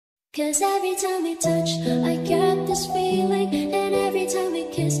'Cause every time we touch, I get this feeling, and every time we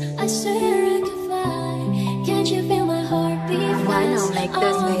kiss, I swear I could fly. Can't you feel my heartbeat fast? Like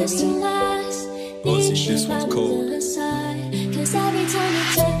this, I want this to last. These this one's cold. Cause every time we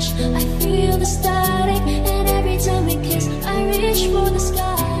touch, I feel the static, and every time we kiss, I reach for the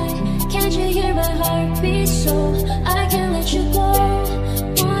sky. Can't you hear my heartbeat? So I can't let you go.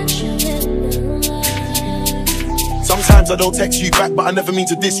 Want you in my life. Sometimes I don't text you back, but I never mean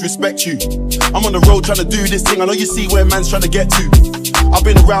to disrespect you. I'm on the road trying to do this thing, I know you see where man's trying to get to. I've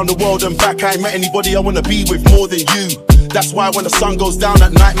been around the world and back, I ain't met anybody I wanna be with more than you. That's why when the sun goes down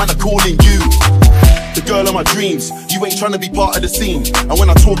at night, man, I'm calling you the girl of my dreams. You ain't trying to be part of the scene, and when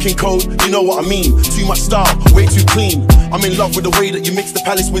I talk in code, you know what I mean. Too much style, way too clean. I'm in love with the way that you mix the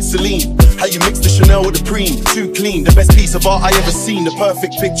Palace with Celine. How you mix the Chanel with the Preen, too clean. The best piece of art I ever seen, the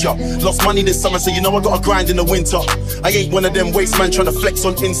perfect picture. Lost money this summer, so you know I gotta grind in the winter. I ain't one of them waste man trying to flex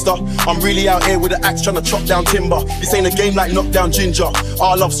on Insta. I'm really out here with an axe trying to chop down timber. This ain't a game like knockdown ginger.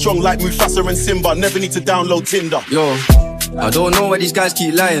 Our love strong like Mufasa and Simba. Never need to download Tinder. Yo, I don't know why these guys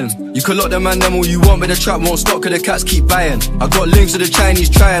keep lying. You can lock them and them all you want, but the trap won't stop cause the cats keep buying. I got links with the Chinese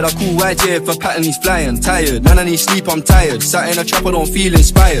triad, I call YJ if a pattern he's flying. Tired, man I need sleep, I'm tired. Sat in a trap, I don't feel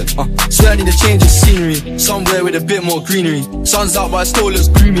inspired. Swear I need a change of scenery, somewhere with a bit more greenery. Sun's out but it still looks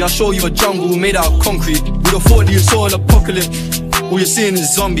gloomy, I'll show you a jungle made out of concrete. With a 40 you saw an apocalypse, all you're seeing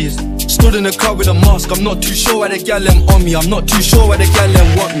is zombies. Stood in the car with a mask, I'm not too sure why the gal them on me. I'm not too sure why the gal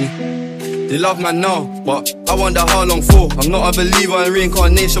them want me. They love man now, but I wonder how long for. I'm not a believer in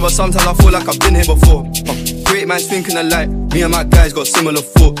reincarnation, but sometimes I feel like I've been here before. Great man's thinking alike, me and my guys got similar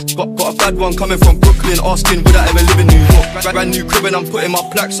thoughts. Got a bad one coming from Brooklyn, asking would I ever live in New York. Brand new crib and I'm putting my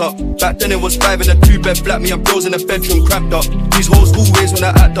plaques up. Back then it was 5 in a 2-bed flat, me and bros in the bedroom cramped up. These hoes always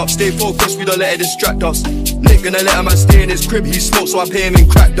wanna act up, stay focused, we don't let it distract us. Nick gonna let a man stay in his crib, he smokes so I pay him in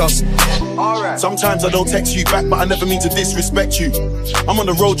crack dust. Alright. Sometimes I don't text you back, but I never mean to disrespect you. I'm on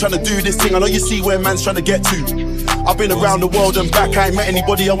the road trying to do this thing, I know you see where man's trying to get to. I've been around the world and back, I ain't met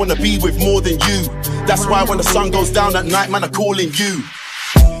anybody I wanna be with more than you. That's why when the sun goes down at night, man, I'm calling you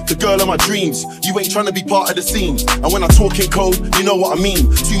the girl of my dreams. You ain't trying to be part of the scene, and when I talk in code, you know what I mean.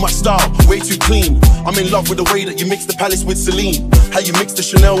 Too much style, way too clean. I'm in love with the way that you mix the Palace with Celine. How you mix the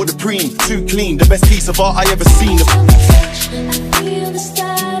Chanel with the Preen, too clean. The best piece of art I ever seen. I feel the style.